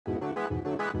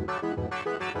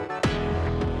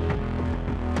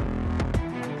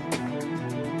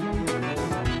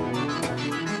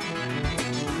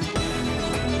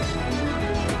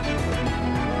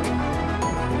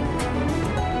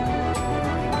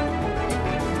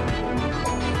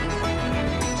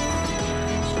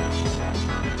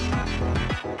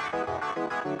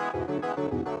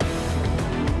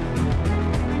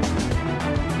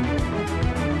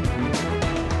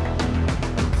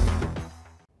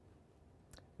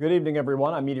Good evening,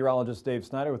 everyone. I'm meteorologist Dave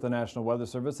Snider with the National Weather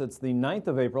Service. It's the 9th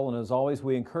of April, and as always,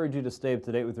 we encourage you to stay up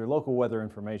to date with your local weather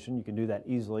information. You can do that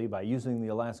easily by using the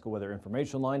Alaska Weather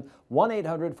Information Line.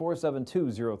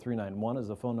 1-800-472-0391 is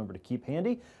the phone number to keep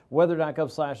handy.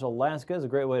 Weather.gov/Alaska is a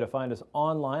great way to find us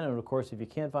online. And of course, if you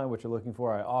can't find what you're looking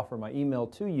for, I offer my email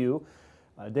to you.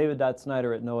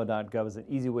 David.Snider@NOAA.gov is an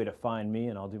easy way to find me,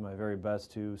 and I'll do my very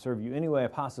best to serve you any way I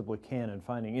possibly can in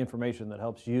finding information that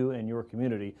helps you and your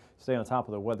community stay on top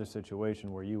of the weather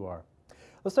situation where you are.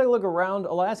 Let's take a look around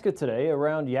Alaska today,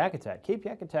 around Yakutat, Cape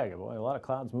Yakutaga. Boy, a lot of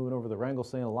clouds moving over the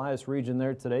Wrangell-St. Elias region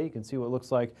there today. You can see what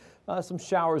looks like some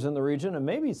showers in the region and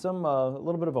maybe some a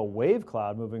little bit of a wave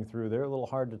cloud moving through there. A little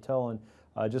hard to tell in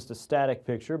just a static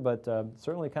picture, but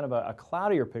certainly kind of a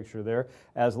cloudier picture there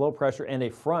as low pressure and a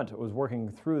front was working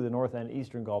through the north and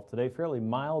eastern Gulf today. Fairly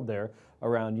mild there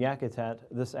around Yakutat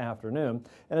this afternoon.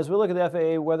 And as we look at the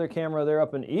FAA weather camera there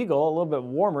up in Eagle, a little bit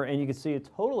warmer, and you can see a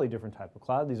totally different type of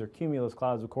cloud. These are cumulus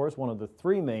clouds, of course, one of the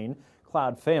three main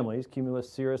cloud families, cumulus,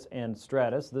 cirrus, and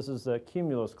stratus. This is a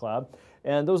cumulus cloud,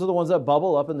 and those are the ones that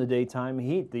bubble up in the daytime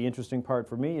heat. The interesting part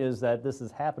for me is that this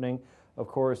is happening, of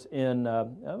course, in,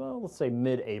 well, let's say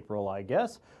mid-April, I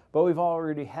guess. But we've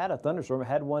already had a thunderstorm,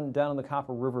 had one down in the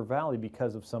Copper River Valley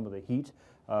because of some of the heat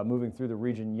moving through the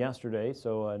region yesterday.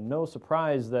 So no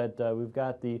surprise that we've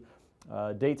got the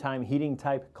daytime heating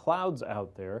type clouds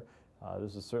out there.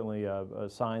 This is certainly a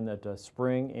sign that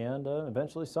spring and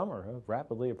eventually summer are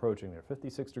rapidly approaching there.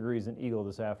 56 degrees in Eagle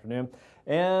this afternoon.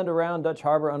 And around Dutch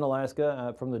Harbor,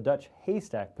 Unalaska, from the Dutch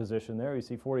Haystack position there, you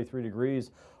see 43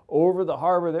 degrees over the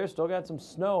harbor there. Still got some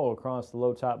snow across the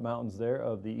low top mountains there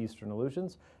of the eastern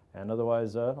Aleutians, and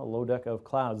otherwise a low deck of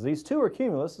clouds. These two are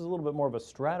cumulus. This is a little bit more of a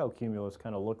stratocumulus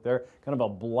kind of look there, kind of a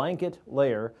blanket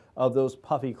layer of those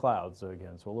puffy clouds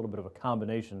again. So a little bit of a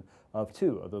combination of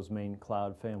two of those main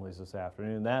cloud families this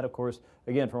afternoon. And that, of course,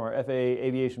 again, from our FAA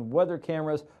aviation weather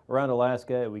cameras around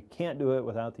Alaska. We can't do it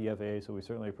without the FAA, so we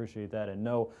certainly appreciate that and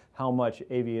know how much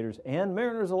aviators and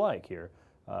mariners alike here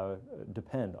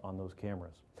depend on those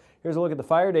cameras. Here's a look at the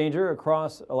fire danger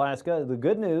across Alaska. The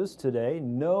good news today,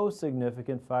 no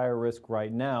significant fire risk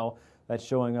right now that's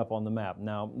showing up on the map.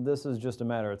 Now, this is just a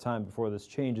matter of time before this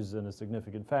changes in a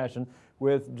significant fashion,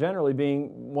 with generally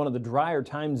being one of the drier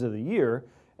times of the year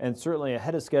and certainly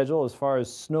ahead of schedule as far as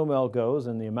snowmelt goes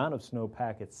and the amount of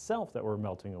snowpack itself that we're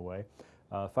melting away.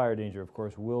 Fire danger, of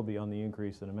course, will be on the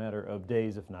increase in a matter of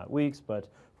days, if not weeks. But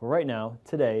for right now,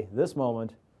 today, this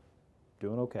moment,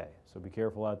 doing okay. So be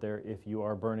careful out there if you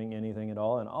are burning anything at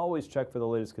all, and always check for the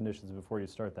latest conditions before you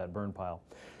start that burn pile.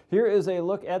 Here is a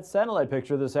look at satellite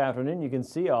picture this afternoon. You can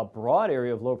see a broad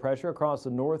area of low pressure across the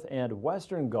north and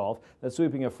western Gulf that's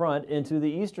sweeping a front into the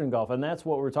eastern Gulf, and that's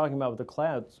what we're talking about with the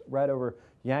clouds right over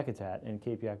Yakutat and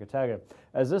Cape Yakutaga.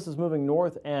 As this is moving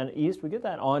north and east, we get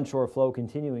that onshore flow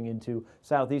continuing into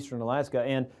southeastern Alaska,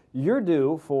 and you're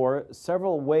due for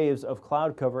several waves of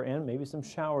cloud cover and maybe some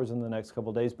showers in the next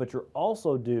couple days, but you're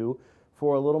also due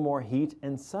for a little more heat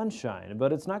and sunshine.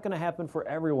 But it's not going to happen for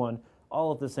everyone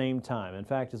all at the same time. In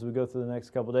fact, as we go through the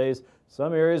next couple days,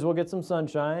 some areas will get some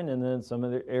sunshine, and then some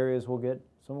other areas will get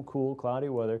some cool, cloudy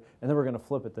weather, and then we're going to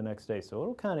flip it the next day. So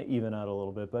it'll kind of even out a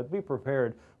little bit, but be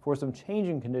prepared for some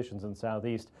changing conditions in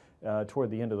southeast toward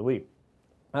the end of the week.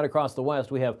 Out across the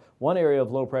west, we have one area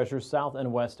of low pressure south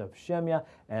and west of Shemya,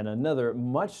 and another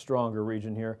much stronger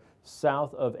region here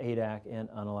south of Adak and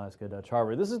Unalaska Dutch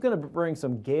Harbor. This is going to bring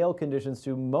some gale conditions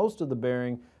to most of the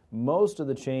Bering, most of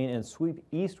the chain, and sweep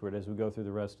eastward as we go through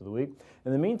the rest of the week.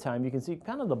 In the meantime, you can see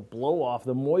kind of the blow off,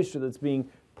 the moisture that's being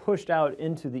pushed out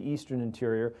into the eastern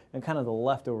interior, and kind of the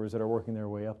leftovers that are working their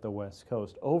way up the west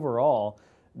coast. Overall,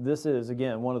 this is,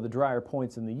 again, one of the drier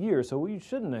points in the year, so we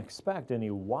shouldn't expect any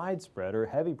widespread or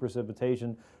heavy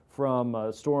precipitation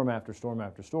from storm after storm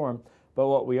after storm. But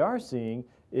what we are seeing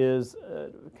is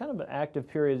kind of an active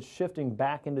period shifting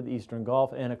back into the eastern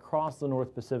Gulf and across the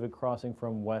North Pacific, crossing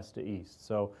from west to east.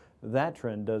 So that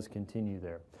trend does continue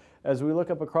there. As we look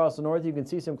up across the north, you can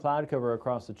see some cloud cover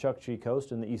across the Chukchi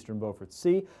coast and the eastern Beaufort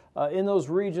Sea. In those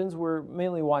regions, we're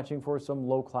mainly watching for some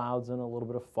low clouds and a little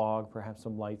bit of fog, perhaps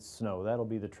some light snow. That'll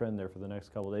be the trend there for the next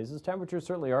couple of days. As temperatures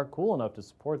certainly are cool enough to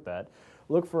support that.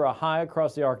 Look for a high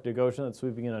across the Arctic Ocean that's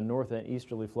sweeping in a north and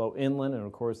easterly flow inland, and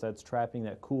of course that's trapping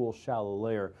that cool, shallow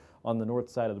layer on the north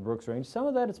side of the Brooks Range. Some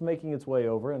of that is making its way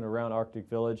over and around Arctic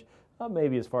Village.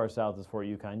 Maybe as far south as Fort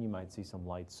Yukon, you might see some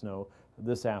light snow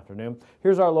this afternoon.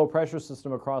 Here's our low pressure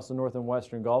system across the north and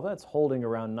western Gulf. That's holding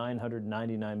around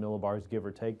 999 millibars, give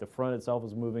or take. The front itself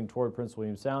is moving toward Prince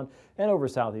William Sound and over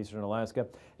southeastern Alaska.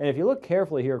 And if you look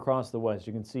carefully here across the west,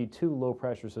 you can see two low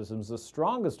pressure systems, the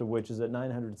strongest of which is at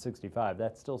 965.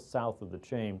 That's still south of the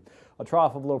chain. A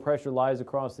trough of low pressure lies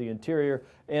across the interior,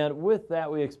 and with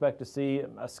that we expect to see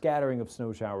a scattering of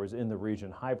snow showers in the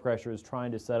region. High pressure is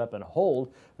trying to set up and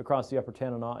hold across the upper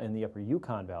Tanana and the upper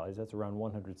Yukon valleys. That's around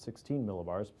 116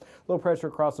 millibars. Low pressure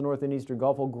across the north and eastern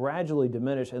Gulf will gradually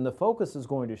diminish, and the focus is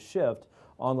going to shift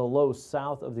on the low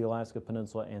south of the Alaska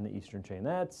Peninsula and the eastern chain.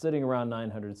 That's sitting around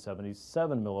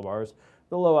 977 millibars.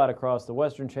 The low out across the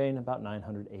western chain, about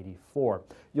 984.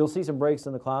 You'll see some breaks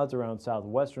in the clouds around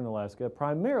southwestern Alaska,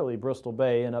 primarily Bristol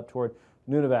Bay and up toward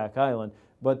Nunivak Island,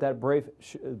 but that the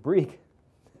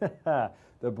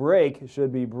break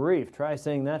should be brief. Try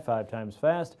saying that 5 times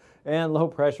fast. And low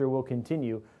pressure will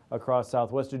continue across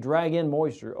southwest to drag in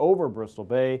moisture over Bristol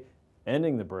Bay,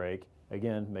 ending the break,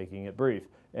 again making it brief.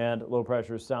 And low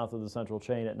pressure south of the central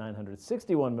chain at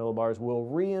 961 millibars will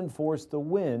reinforce the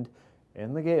wind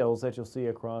and the gales that you'll see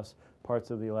across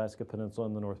parts of the Alaska Peninsula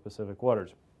and the North Pacific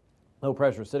waters. Low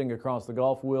pressure sitting across the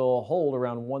Gulf will hold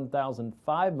around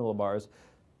 1,005 millibars.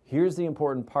 Here's the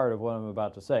important part of what I'm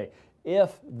about to say.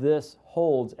 If this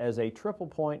holds as a triple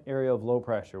point area of low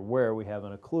pressure where we have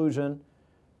an occlusion,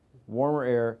 warmer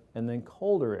air, and then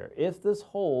colder air, if this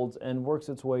holds and works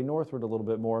its way northward a little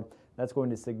bit more, that's going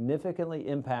to significantly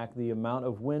impact the amount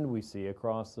of wind we see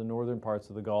across the northern parts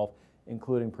of the Gulf,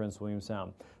 including Prince William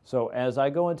Sound. So as I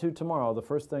go into tomorrow, the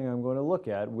first thing I'm going to look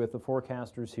at with the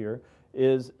forecasters here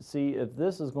is see if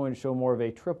this is going to show more of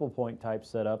a triple point type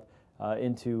setup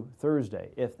into Thursday.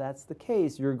 If that's the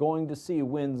case, you're going to see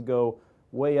winds go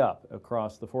way up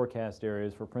across the forecast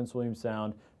areas for Prince William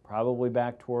Sound, probably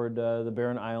back toward the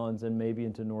Barren Islands and maybe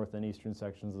into north and eastern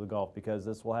sections of the Gulf, because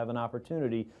this will have an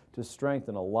opportunity to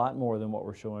strengthen a lot more than what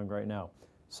we're showing right now.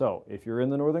 So if you're in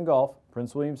the northern Gulf,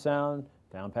 Prince William Sound,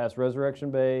 down past Resurrection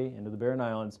Bay, into the Barren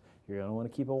Islands, you're going to want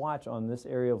to keep a watch on this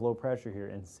area of low pressure here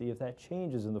and see if that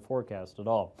changes in the forecast at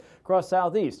all. Across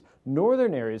southeast,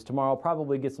 northern areas tomorrow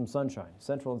probably get some sunshine.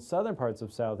 Central and southern parts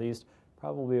of southeast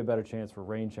probably a better chance for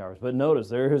rain showers. But notice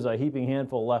there is a heaping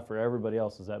handful left for everybody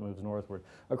else as that moves northward.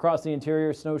 Across the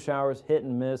interior, snow showers, hit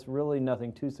and miss, really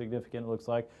nothing too significant it looks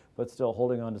like, but still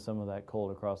holding on to some of that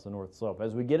cold across the north slope.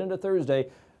 As we get into Thursday,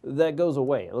 that goes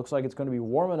away. It looks like it's going to be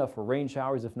warm enough for rain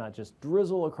showers, if not just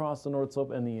drizzle across the north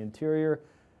slope and the interior.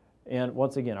 And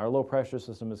once again, our low pressure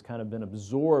system has kind of been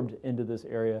absorbed into this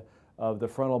area of the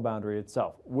frontal boundary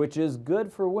itself, which is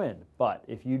good for wind. But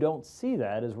if you don't see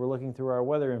that as we're looking through our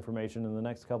weather information in the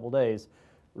next couple days,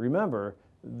 remember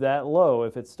that low,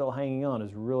 if it's still hanging on,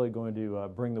 is really going to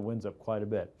bring the winds up quite a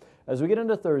bit. As we get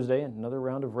into Thursday, another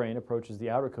round of rain approaches the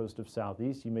outer coast of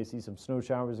southeast. You may see some snow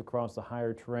showers across the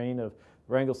higher terrain of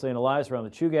Wrangell, St. Elias, around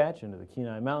the Chugach into the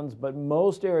Kenai Mountains, but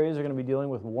most areas are going to be dealing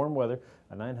with warm weather,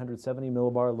 a 970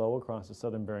 millibar low across the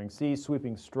southern Bering Sea,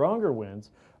 sweeping stronger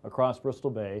winds across Bristol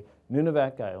Bay,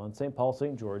 Nunivak Island, St. Paul,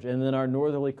 St. George, and then our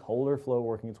northerly colder flow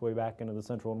working its way back into the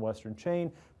central and western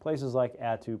chain. Places like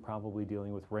Attu probably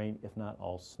dealing with rain, if not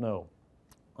all snow.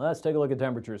 Let's take a look at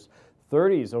temperatures.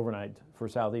 30s overnight for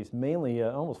southeast, mainly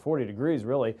almost 40 degrees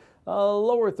really.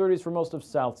 Lower 30s for most of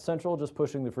south central, just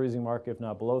pushing the freezing mark if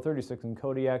not below. 36 in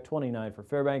Kodiak, 29 for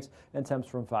Fairbanks, and temps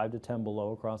from 5 to 10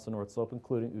 below across the north slope,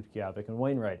 including Utqiagvik and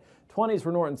Wainwright. 20s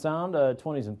for Norton Sound,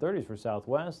 20s and 30s for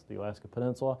southwest, the Alaska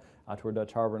Peninsula, out toward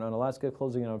Dutch Harbor and Unalaska,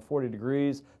 closing in on 40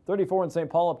 degrees. 34 in St.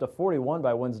 Paul, up to 41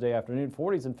 by Wednesday afternoon.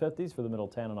 40s and 50s for the middle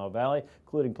Tanana Valley,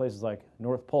 including places like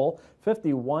North Pole.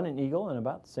 51 in Eagle and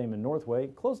about the same in Northway,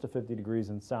 close to 50 degrees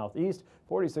in southeast.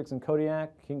 46 in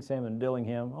Kodiak, King Sam and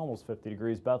Dillingham, almost 50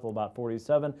 degrees. Bethel about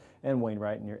 47, and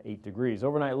Wainwright near 8 degrees.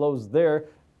 Overnight lows there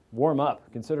warm up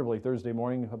considerably Thursday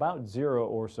morning, about 0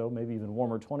 or so, maybe even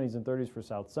warmer. 20s and 30s for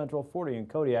south central, 40 in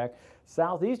Kodiak.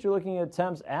 Southeast, you're looking at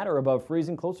temps at or above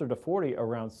freezing, closer to 40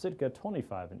 around Sitka,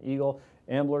 25 in Eagle.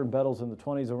 Ambler and Bettles in the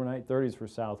 20s overnight, 30s for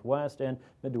southwest, and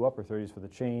mid to upper 30s for the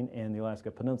chain and the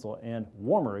Alaska Peninsula, and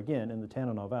warmer again in the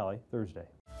Tanana Valley Thursday.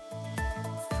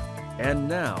 And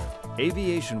now,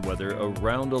 aviation weather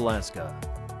around Alaska.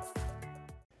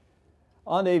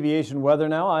 On to aviation weather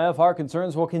now. IFR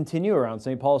concerns will continue around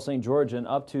St. Paul, St. George, and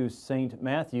up to St.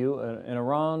 Matthew. And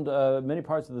around many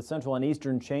parts of the central and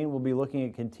eastern chain, we'll be looking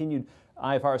at continued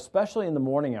IFR, especially in the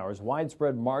morning hours.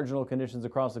 Widespread marginal conditions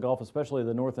across the Gulf, especially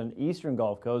the north and eastern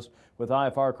Gulf Coast, with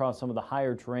IFR across some of the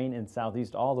higher terrain in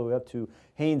southeast all the way up to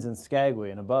Haines and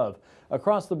Skagway and above.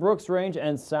 Across the Brooks Range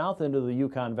and south into the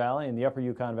Yukon Valley and the upper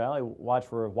Yukon Valley, watch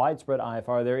for widespread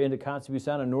IFR there into Kotzebue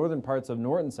Sound and northern parts of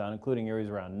Norton Sound, including areas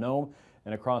around Nome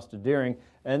and across to Deering.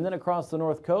 And then across the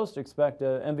north coast, expect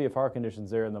MVFR conditions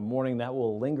there in the morning. That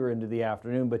will linger into the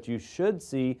afternoon, but you should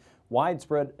see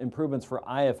widespread improvements for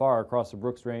IFR across the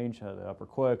Brooks Range, the upper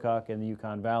Koyukuk and the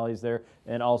Yukon Valleys there,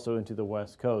 and also into the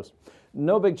west coast.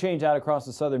 No big change out across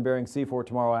the southern Bering Sea for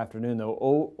tomorrow afternoon, though,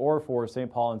 or for St.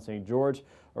 Paul and St. George.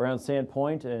 Around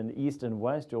Sandpoint and east and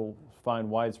west, you'll find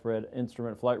widespread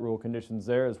instrument flight rule conditions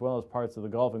there, as well as parts of the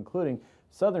Gulf, including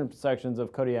southern sections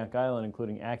of Kodiak Island,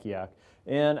 including AKwx.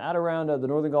 And out around the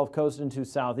northern Gulf Coast into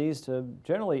southeast,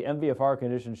 generally MVFR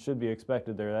conditions should be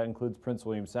expected there. That includes Prince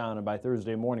William Sound, and by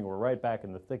Thursday morning we're right back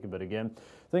in the thick of it again.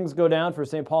 Things go down for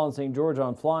St. Paul and St. George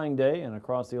on Flying Day and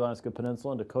across the Alaska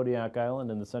Peninsula into Kodiak Island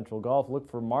and the central Gulf. Look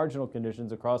for marginal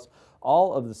conditions across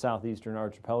all of the southeastern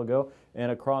archipelago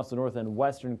and across the north and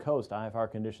western coast.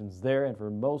 IFR conditions there and for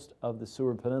most of the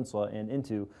Seward Peninsula and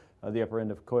into the upper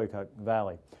end of Koyukuk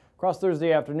Valley. Across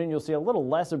Thursday afternoon, you'll see a little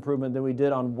less improvement than we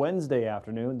did on Wednesday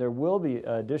afternoon. There will be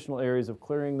additional areas of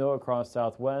clearing, though, across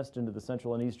southwest into the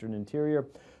central and eastern interior.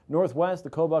 Northwest,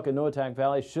 the Kobuk and Noatak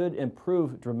Valley should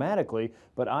improve dramatically,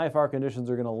 but IFR conditions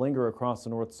are going to linger across the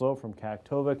north slope from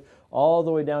Kaktovik all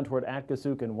the way down toward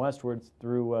Atkasuk and westwards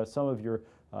through some of your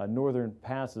northern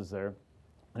passes there.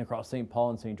 And across St. Paul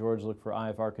and St. George, look for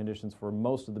IFR conditions for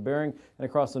most of the Bering and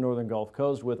across the northern Gulf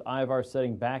Coast, with IFR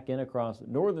setting back in across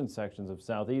northern sections of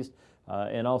southeast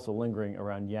and also lingering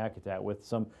around Yakutat, with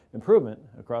some improvement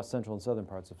across central and southern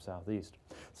parts of southeast.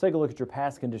 Let's take a look at your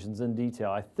pass conditions in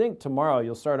detail. I think tomorrow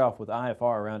you'll start off with IFR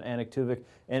around Anaktuvik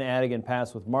and Adigan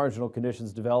Pass, with marginal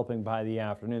conditions developing by the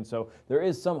afternoon. So there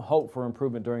is some hope for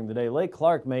improvement during the day. Lake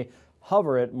Clark may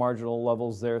hover at marginal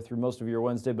levels there through most of your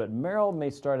Wednesday, but Merrill may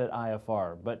start at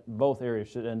IFR, but both areas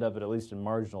should end up at least in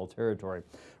marginal territory.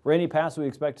 Rainy Pass, we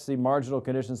expect to see marginal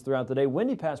conditions throughout the day.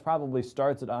 Windy Pass probably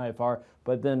starts at IFR,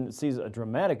 but then sees a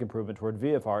dramatic improvement toward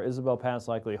VFR. Isabel Pass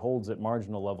likely holds at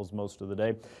marginal levels most of the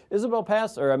day.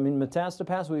 Metasta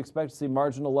Pass, we expect to see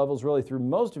marginal levels really through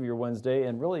most of your Wednesday,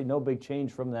 and really no big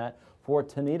change from that for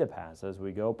Tanita Pass as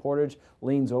we go. Portage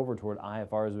leans over toward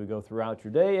IFR as we go throughout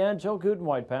your day, and Chilkoot and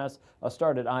White Pass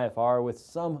start at IFR with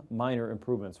some minor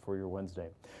improvements for your Wednesday.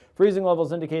 Freezing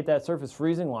levels indicate that surface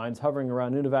freezing lines hovering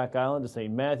around Nunivak Island to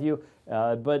St. Matthew,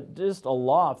 but just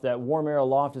aloft, that warm air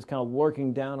aloft is kind of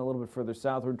lurking down a little bit further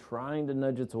southward, trying to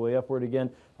nudge its way upward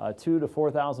again. 2,000 to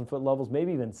 4,000 foot levels,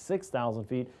 maybe even 6,000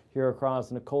 feet here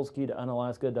across Nikolsky to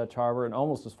Unalaska, Dutch Harbor, and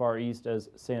almost as far east as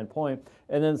Sandpoint.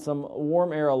 And then some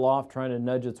warm air aloft trying to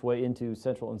nudge its way into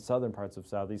central and southern parts of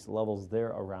southeast, levels there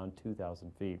around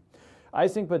 2,000 feet.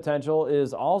 Icing potential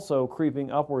is also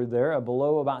creeping upward there,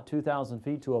 below about 2,000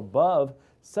 feet to above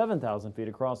 7,000 feet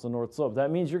across the north slope. That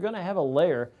means you're going to have a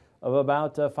layer of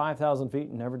about 5,000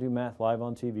 feet. Never do math live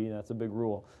on TV, that's a big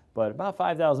rule. But about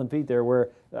 5,000 feet there where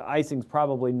the icing's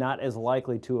probably not as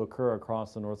likely to occur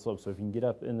across the north slope. So if you can get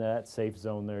up in that safe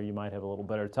zone there, you might have a little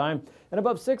better time. And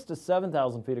above 6,000 to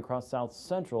 7,000 feet across south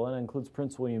central, and that includes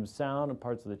Prince William Sound and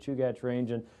parts of the Chugach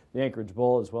Range and the Anchorage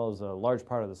Bowl, as well as a large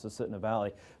part of the Susitna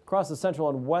Valley. Across the central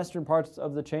and western parts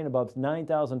of the chain, above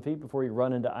 9,000 feet before you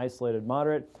run into isolated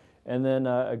moderate, and then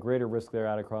a greater risk there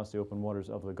out across the open waters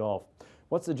of the Gulf.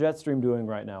 What's the jet stream doing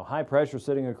right now? High pressure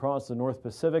sitting across the North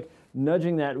Pacific,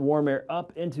 nudging that warm air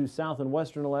up into south and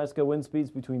western Alaska. Wind speeds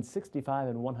between 65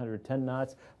 and 110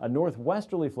 knots. A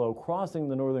northwesterly flow crossing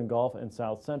the northern Gulf and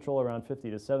south central around 50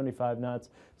 to 75 knots.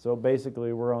 So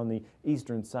basically we're on the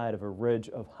eastern side of a ridge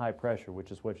of high pressure,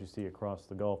 which is what you see across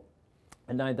the Gulf.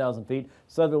 At 9,000 feet,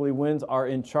 southerly winds are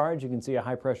in charge. You can see a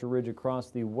high pressure ridge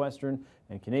across the western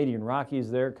and Canadian Rockies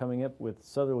there, coming up with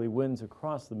southerly winds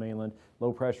across the mainland.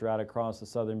 Low pressure out across the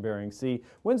southern Bering Sea.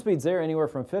 Wind speeds there anywhere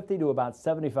from 50 to about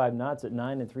 75 knots at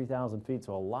 9,000 and 3,000 feet.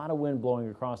 So a lot of wind blowing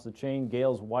across the chain.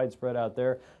 Gales widespread out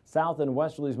there. South and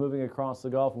westerlies moving across the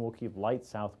Gulf, and we'll keep light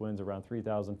south winds around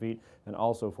 3,000 feet. And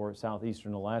also for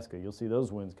southeastern Alaska, you'll see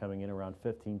those winds coming in around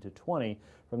 15 to 20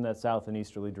 from that south and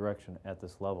easterly direction at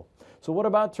this level. So what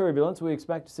about turbulence? We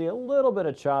expect to see a little bit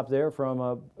of chop there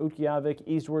from Utqiagvik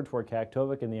eastward toward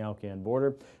Kaktovik and the Alcan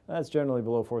border. That's generally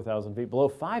below 4,000 feet. Below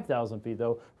 5,000 feet,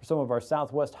 though, for some of our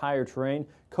southwest higher terrain,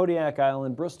 Kodiak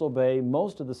Island, Bristol Bay,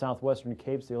 most of the southwestern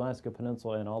Capes, the Alaska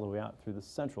Peninsula, and all the way out through the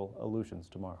central Aleutians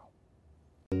tomorrow.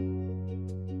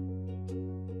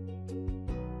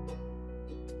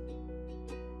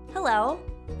 Hello,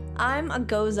 I'm a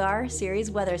GOES-R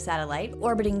series weather satellite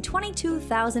orbiting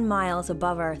 22,000 miles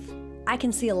above Earth. I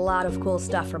can see a lot of cool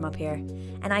stuff from up here,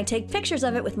 and I take pictures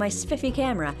of it with my spiffy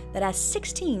camera that has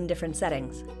 16 different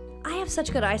settings. I have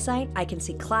such good eyesight, I can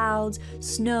see clouds,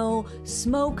 snow,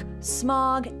 smoke,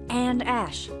 smog, and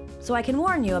ash, so I can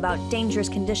warn you about dangerous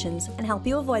conditions and help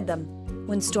you avoid them.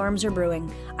 When storms are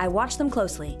brewing, I watch them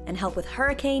closely and help with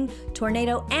hurricane,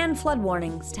 tornado, and flood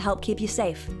warnings to help keep you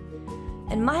safe.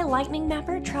 And my lightning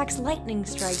mapper tracks lightning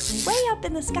strikes way up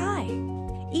in the sky,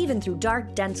 even through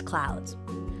dark, dense clouds.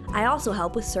 I also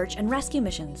help with search and rescue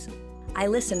missions. I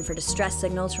listen for distress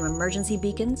signals from emergency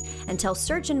beacons and tell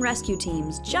search and rescue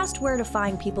teams just where to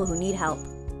find people who need help.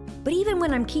 But even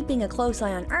when I'm keeping a close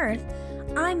eye on Earth,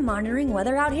 I'm monitoring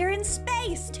weather out here in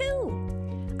space,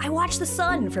 too. I watch the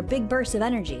sun for big bursts of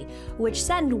energy, which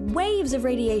send waves of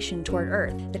radiation toward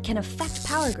Earth that can affect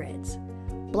power grids,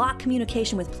 block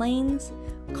communication with planes,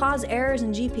 cause errors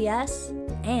in GPS,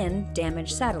 and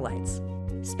damage satellites.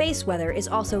 Space weather is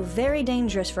also very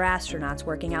dangerous for astronauts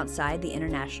working outside the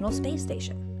International Space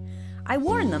Station. I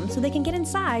warn them so they can get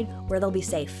inside where they'll be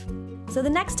safe. So the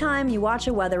next time you watch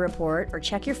a weather report or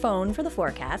check your phone for the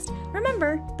forecast,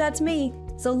 remember, that's me.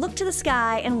 So look to the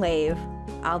sky and wave.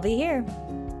 I'll be here.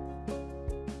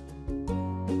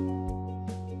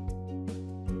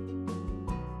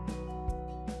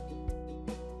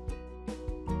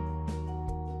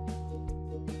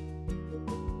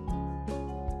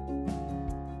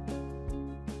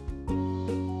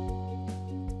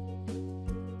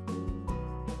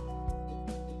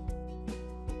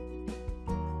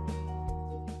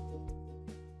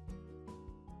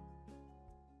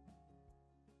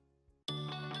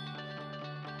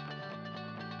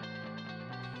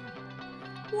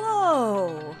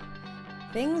 Whoa!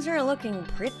 Things are looking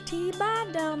pretty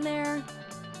bad down there.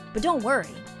 But don't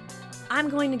worry. I'm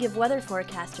going to give weather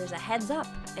forecasters a heads up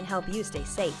and help you stay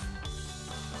safe.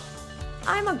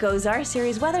 I'm a GOES-R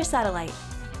series weather satellite,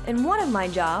 and one of my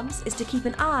jobs is to keep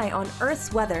an eye on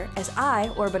Earth's weather as I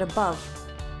orbit above.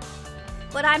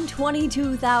 But I'm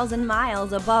 22,000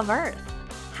 miles above Earth.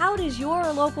 How does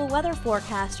your local weather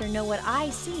forecaster know what I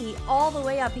see all the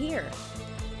way up here?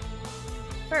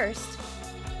 First,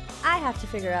 I have to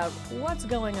figure out what's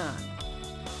going on.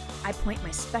 I point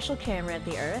my special camera at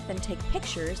the Earth and take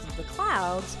pictures of the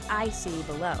clouds I see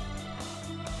below.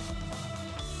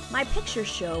 My pictures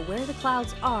show where the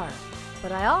clouds are,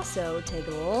 but I also take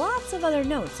lots of other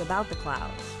notes about the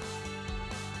clouds.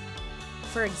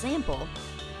 For example,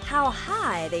 how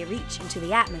high they reach into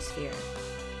the atmosphere,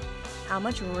 how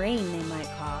much rain they might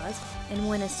cause, and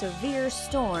when a severe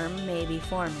storm may be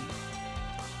forming.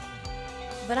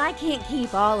 But I can't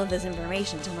keep all of this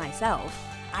information to myself.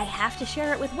 I have to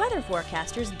share it with weather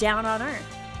forecasters down on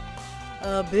Earth.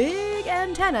 A big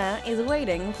antenna is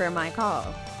waiting for my call.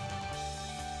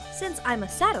 Since I'm a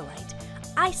satellite,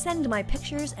 I send my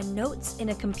pictures and notes in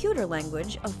a computer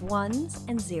language of ones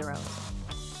and zeros.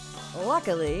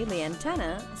 Luckily, the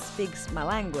antenna speaks my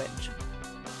language.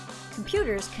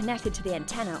 Computers connected to the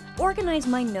antenna organize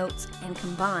my notes and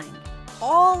combine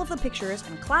all of the pictures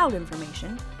and cloud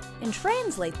information and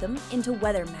translate them into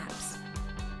weather maps.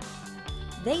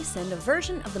 They send a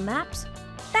version of the maps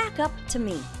back up to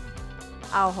me.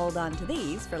 I'll hold on to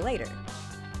these for later.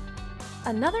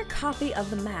 Another copy of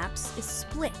the maps is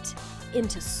split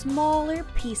into smaller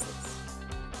pieces.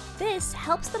 This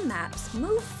helps the maps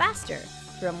move faster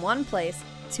from one place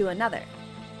to another.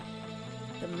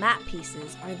 The map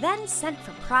pieces are then sent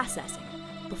for processing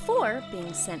before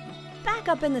being sent back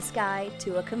up in the sky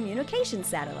to a communication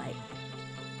satellite.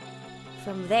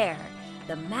 From there,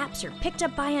 the maps are picked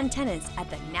up by antennas at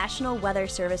the National Weather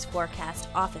Service forecast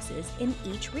offices in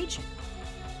each region.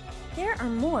 There are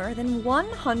more than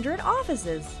 100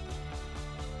 offices.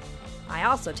 I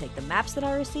also take the maps that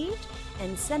I received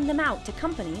and send them out to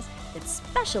companies that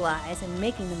specialize in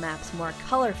making the maps more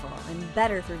colorful and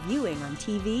better for viewing on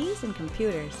TVs and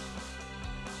computers.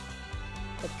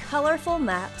 The colorful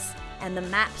maps and the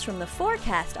maps from the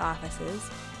forecast offices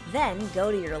then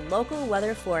go to your local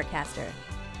weather forecaster.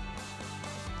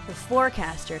 The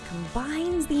forecaster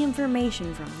combines the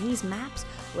information from these maps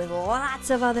with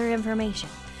lots of other information,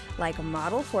 like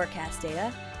model forecast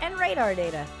data and radar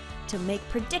data, to make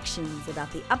predictions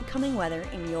about the upcoming weather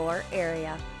in your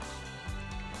area.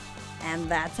 And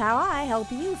that's how I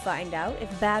help you find out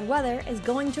if bad weather is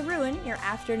going to ruin your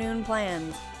afternoon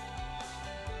plans.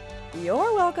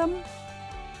 You're welcome.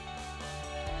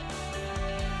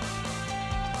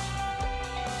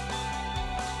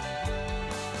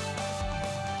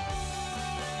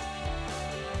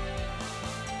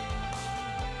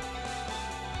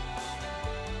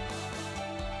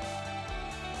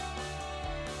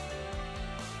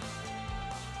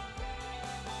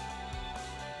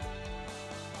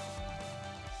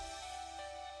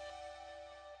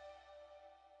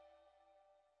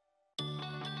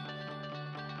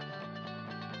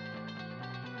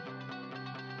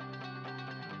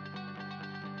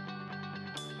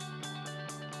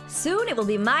 Soon it will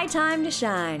be my time to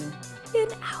shine. In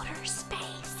outer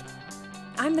space.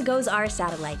 I'm the GOES-R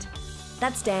satellite.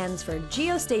 That stands for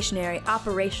Geostationary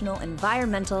Operational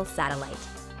Environmental Satellite.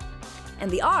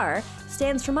 And the R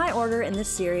stands for my order in this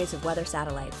series of weather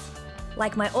satellites.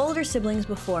 Like my older siblings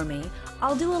before me,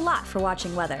 I'll do a lot for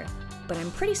watching weather, but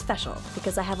I'm pretty special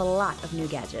because I have a lot of new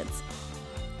gadgets.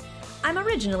 I'm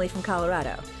originally from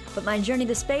Colorado, but my journey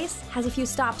to space has a few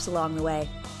stops along the way.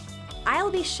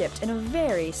 I'll be shipped in a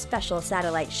very special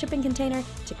satellite shipping container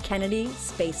to Kennedy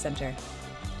Space Center.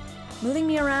 Moving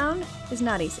me around is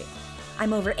not easy.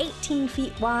 I'm over 18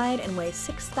 feet wide and weigh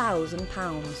 6,000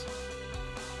 pounds.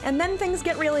 And then things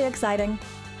get really exciting.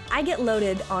 I get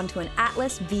loaded onto an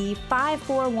Atlas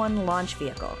V541 launch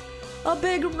vehicle. A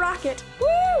big rocket!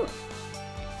 Woo!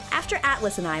 After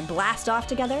Atlas and I blast off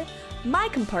together, my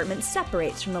compartment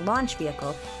separates from the launch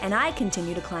vehicle and I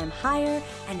continue to climb higher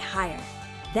and higher.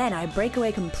 Then I break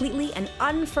away completely and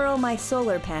unfurl my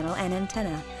solar panel and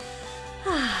antenna.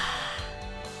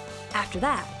 After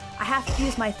that, I have to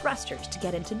use my thrusters to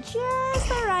get into just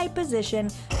the right position,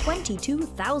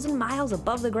 22,000 miles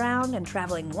above the ground and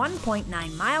traveling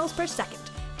 1.9 miles per second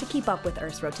to keep up with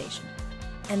Earth's rotation.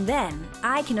 And then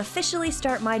I can officially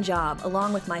start my job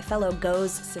along with my fellow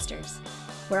GOES sisters,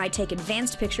 where I take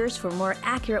advanced pictures for more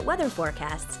accurate weather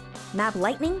forecasts, map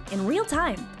lightning in real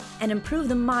time, and improve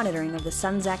the monitoring of the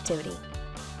sun's activity.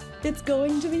 It's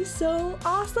going to be so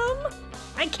awesome!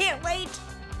 I can't wait!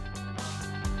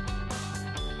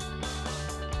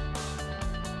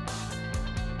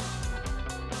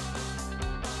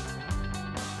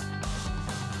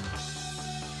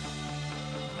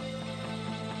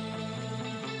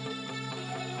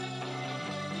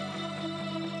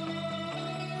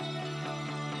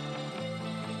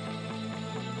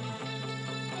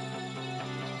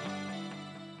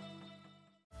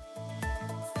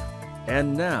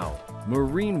 And now,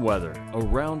 marine weather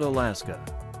around Alaska.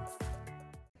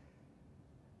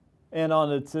 And on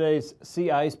to today's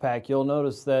sea ice pack, you'll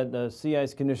notice that sea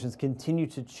ice conditions continue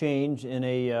to change in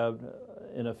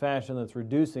a fashion that's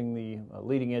reducing the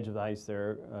leading edge of the ice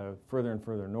there further and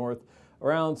further north.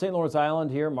 Around St. Lawrence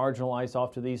Island here, marginal ice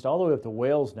off to the east, all the way up to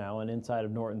Wales now and inside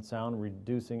of Norton Sound,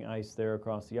 reducing ice there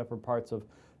across the upper parts of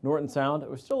Norton Sound.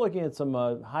 We're still looking at some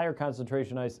higher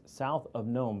concentration ice south of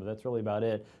Nome, but that's really about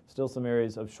it. Still some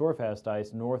areas of shorefast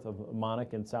ice north of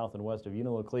Monac and south and west of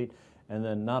Unalakleet, and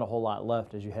then not a whole lot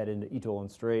left as you head into Eetolen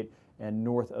Strait and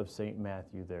north of St.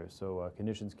 Matthew there. So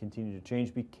conditions continue to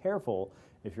change. Be careful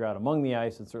if you're out among the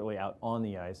ice and certainly out on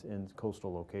the ice in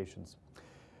coastal locations.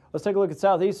 Let's take a look at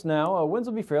southeast now. Winds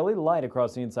will be fairly light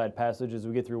across the inside passage as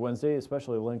we get through Wednesday,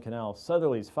 especially Lynn Canal.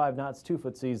 Southerlies 5 knots,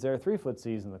 2-foot seas there, 3-foot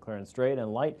seas in the Clarence Strait,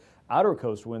 and light outer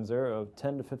coast winds there of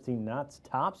 10 to 15 knots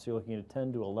tops. You're looking at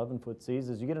 10 to 11-foot seas.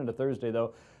 As you get into Thursday,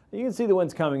 though, you can see the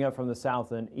winds coming up from the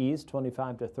south and east,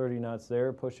 25 to 30 knots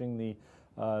there, pushing the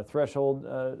threshold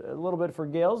a little bit for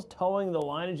gales, towing the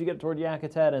line as you get toward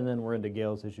Yakutat, and then we're into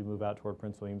gales as you move out toward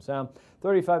Prince William Sound.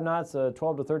 35 knots, 12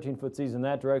 to 13-foot seas in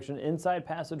that direction. Inside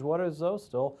passage waters, though,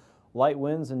 still light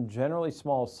winds and generally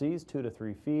small seas, 2 to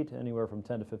 3 feet, anywhere from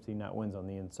 10 to 15 knot winds on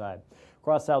the inside.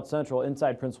 Across South Central,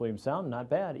 inside Prince William Sound, not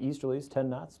bad. Easterlies, 10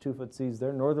 knots, 2-foot seas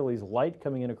there. Northerlies, light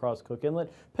coming in across Cook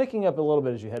Inlet, picking up a little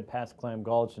bit as you head past Clam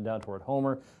Gulch and down toward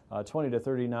Homer. 20 to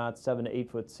 30 knots, 7 to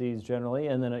 8-foot seas generally,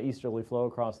 and then an easterly flow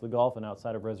across the Gulf and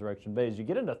outside of Resurrection Bay. As you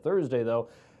get into Thursday, though,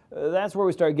 that's where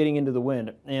we start getting into the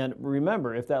wind. And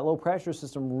remember, if that low pressure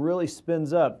system really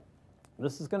spins up,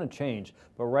 this is going to change,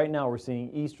 but right now we're seeing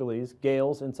easterlies,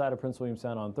 gales inside of Prince William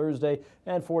Sound on Thursday,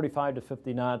 and 45 to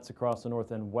 50 knots across the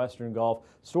north and western Gulf.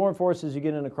 Storm force as you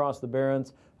get in across the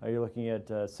Barrens, you're looking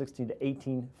at 16 to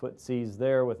 18-foot seas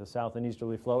there with a south and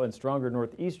easterly flow, and stronger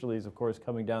northeasterlies, of course,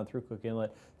 coming down through Cook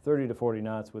Inlet, 30 to 40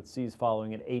 knots with seas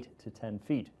following at 8 to 10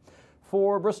 feet.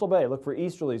 For Bristol Bay, look for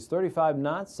easterlies, 35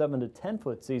 knots, 7 to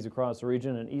 10-foot seas across the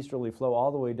region, and easterly flow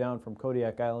all the way down from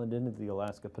Kodiak Island into the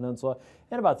Alaska Peninsula,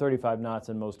 and about 35 knots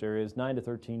in most areas, 9 to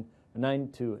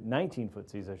 19-foot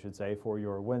seas, I should say, for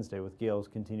your Wednesday, with gales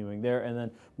continuing there, and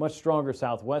then much stronger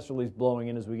southwesterlies blowing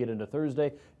in as we get into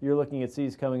Thursday. You're looking at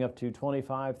seas coming up to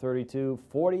 25, 32,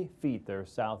 40 feet there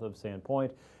south of Sand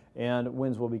Point. And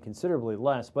winds will be considerably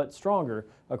less, but stronger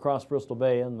across Bristol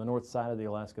Bay and the north side of the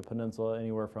Alaska Peninsula,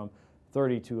 anywhere from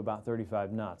 30 to about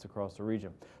 35 knots across the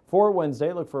region. For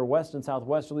Wednesday, look for west and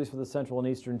southwesterlies for the central and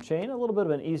eastern chain. A little bit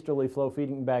of an easterly flow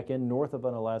feeding back in north of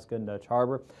Unalaska and Dutch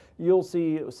Harbor. You'll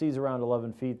see seas around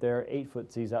 11 feet there,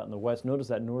 8-foot seas out in the west. Notice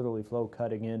that northerly flow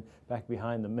cutting in back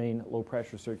behind the main low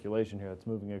pressure circulation here that's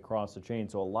moving across the chain.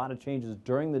 So a lot of changes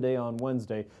during the day on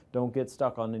Wednesday. Don't get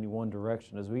stuck on any one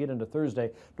direction. As we get into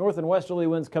Thursday, north and westerly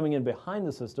winds coming in behind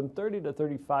the system, 30 to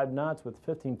 35 knots with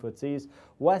 15-foot seas.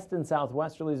 West and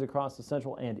southwesterlies across the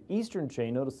central and eastern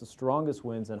chain. Notice the strongest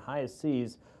winds and highest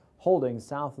seas holding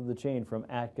south of the chain from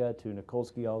Atka to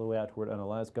Nikolsky all the way out toward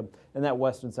Unalaska. And that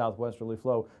west and southwesterly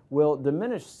flow will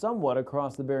diminish somewhat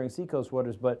across the Bering Sea coast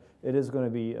waters, but it is going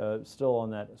to be still on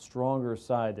that stronger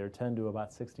side there, 10 to about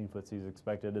 16-foot seas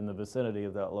expected in the vicinity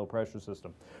of that low pressure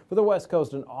system. For the west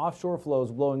coast, an offshore flow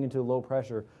is blowing into low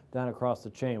pressure down across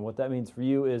the chain. What that means for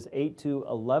you is 8 to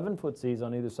 11-foot seas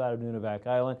on either side of Nunivak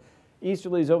Island.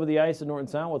 Easterlies over the ice in Norton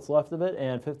Sound, what's left of it,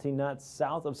 and 15 knots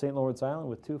south of St. Lawrence Island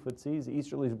with 2-foot seas.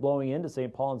 Easterlies blowing into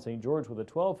St. Paul and St. George with a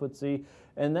 12-foot sea,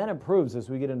 and that improves as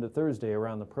we get into Thursday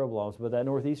around the Pribilofs. But that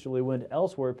northeasterly wind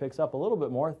elsewhere picks up a little bit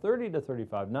more, 30 to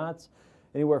 35 knots,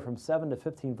 anywhere from 7 to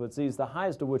 15-foot seas, the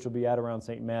highest of which will be at around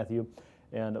St. Matthew,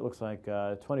 and it looks like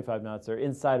 25 knots there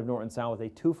inside of Norton Sound with a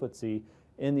 2-foot sea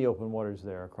in the open waters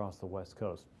there across the west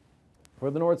coast. For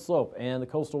the North Slope and the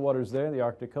coastal waters there, the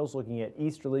Arctic coast looking at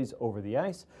easterlies over the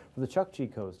ice. For the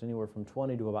Chukchi coast, anywhere from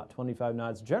 20 to about 25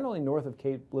 knots. Generally north of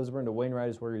Cape Lisburne to Wainwright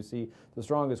is where you see the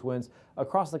strongest winds.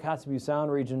 Across the Kotzebue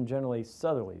Sound region, generally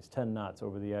southerlies, 10 knots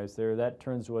over the ice there. That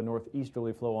turns to a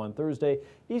northeasterly flow on Thursday.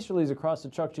 Easterlies across the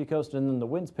Chukchi coast, and then the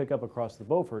winds pick up across the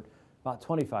Beaufort. About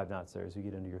 25 knots there as you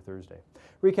get into your Thursday.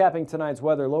 Recapping tonight's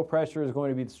weather, low pressure is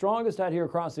going to be the strongest out here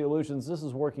across the Aleutians. This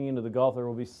is working into the Gulf. There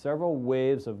will be several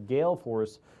waves of gale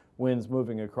force winds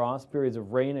moving across, periods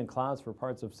of rain and clouds for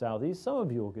parts of southeast. Some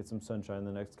of you will get some sunshine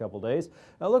the next couple days.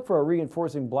 Now look for a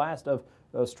reinforcing blast of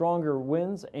stronger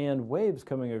winds and waves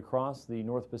coming across the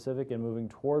North Pacific and moving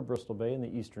toward Bristol Bay in the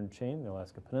eastern chain, the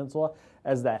Alaska Peninsula.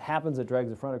 As that happens, it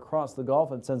drags the front across the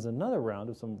Gulf and sends another round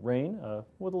of some rain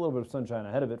with a little bit of sunshine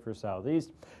ahead of it for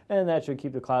southeast. And that should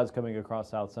keep the clouds coming across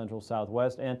south central,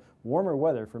 southwest, and warmer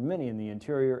weather for many in the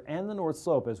interior and the North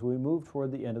Slope as we move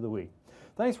toward the end of the week.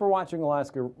 Thanks for watching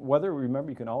Alaska Weather.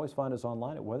 Remember, you can always find us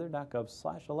online at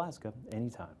weather.gov/Alaska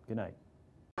anytime. Good night.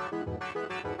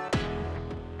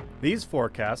 These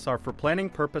forecasts are for planning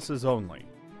purposes only.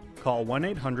 Call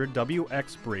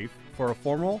 1-800-WX-BRIEF for a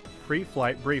formal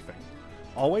pre-flight briefing.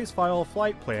 Always file a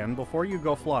flight plan before you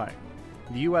go flying.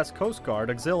 The U.S. Coast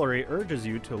Guard Auxiliary urges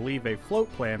you to leave a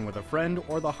float plan with a friend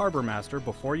or the harbor master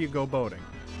before you go boating.